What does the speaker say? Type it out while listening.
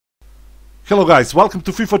Hello guys, welcome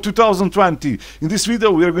to FIFA 2020. In this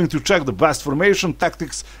video we are going to check the best formation,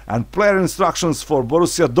 tactics and player instructions for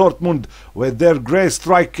Borussia Dortmund with their great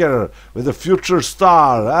striker, with the future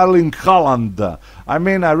star, Erling Haaland. I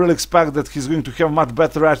really expect that he's going to have much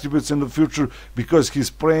better attributes in the future because he's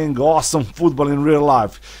playing awesome football in real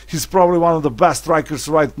life. He's probably one of the best strikers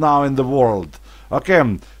right now in the world.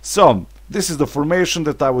 Okay, so this is the formation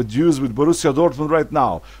that I would use with Borussia Dortmund right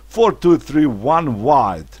now. 4-2-3-1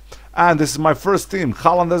 wide. And this is my first team.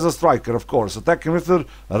 Haaland as a striker, of course. Attacking midfielder,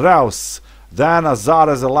 Reus. Then Azar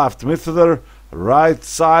as a left midfielder. Right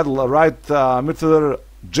side, right midfielder,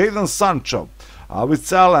 Jadon Sancho.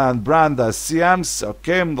 Witzel and Brand as CMs.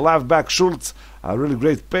 Okay, left back Schultz. Really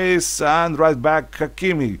great pace. And right back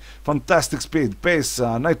Hakimi. Fantastic speed. Pace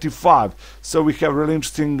 95. So we have really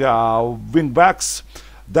interesting wing backs.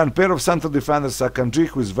 Then pair of central defenders, Akanji,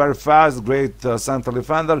 who is very fast, great central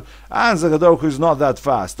defender, and Zagadou, who is not that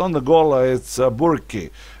fast. On the goal, it's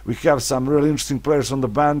Burki. We have some really interesting players on the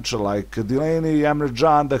bench, like Delaney, Emre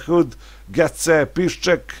Can, The Hood, Getze,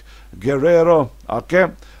 Piszczek, Guerrero. Okay.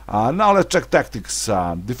 Now let's check tactics.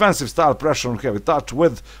 Defensive style, pressure on heavy touch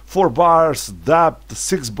with 4 bars, depth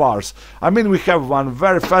 6 bars. We have one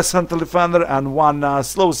very fast central defender and one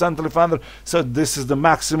slow central defender, so this is the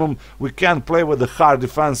maximum. We can play with the hard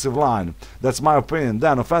defensive line. That's my opinion.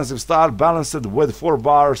 Then offensive style, balanced with 4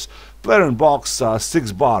 bars, player in box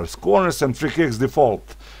 6 bars, corners and free kicks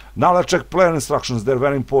default. Now let's check player instructions, they're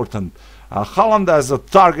very important. Haaland as a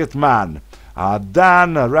target man.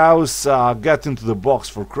 Then Reus get into the box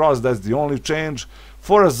for cross, that's the only change.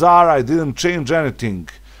 For Azar I didn't change anything.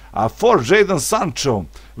 For Jadon Sancho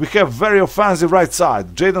we have very offensive right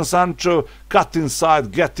side. Jadon Sancho cut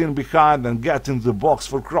inside, get in behind and get into the box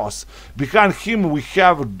for cross. Behind him we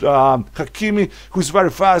have Hakimi, who is very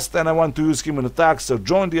fast and I want to use him in attack, so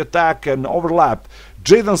join the attack and overlap.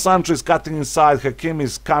 Jadon Sancho is cutting inside, Hakimi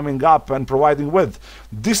is coming up and providing width.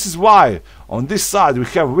 This is why on this side we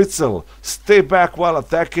have Witzel, stay back while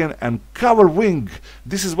attacking and cover wing.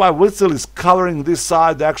 This is why Witzel is covering this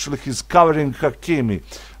side, actually he's covering Hakimi.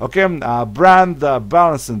 Okay, Brand,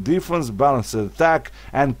 balance in defense, balance in attack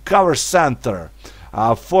and cover center.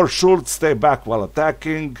 For Schultz, stay back while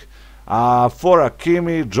attacking. For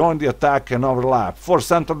Hakimi, join the attack and overlap. For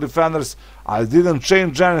central defenders, I didn't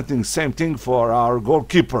change anything, same thing for our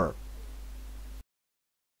goalkeeper.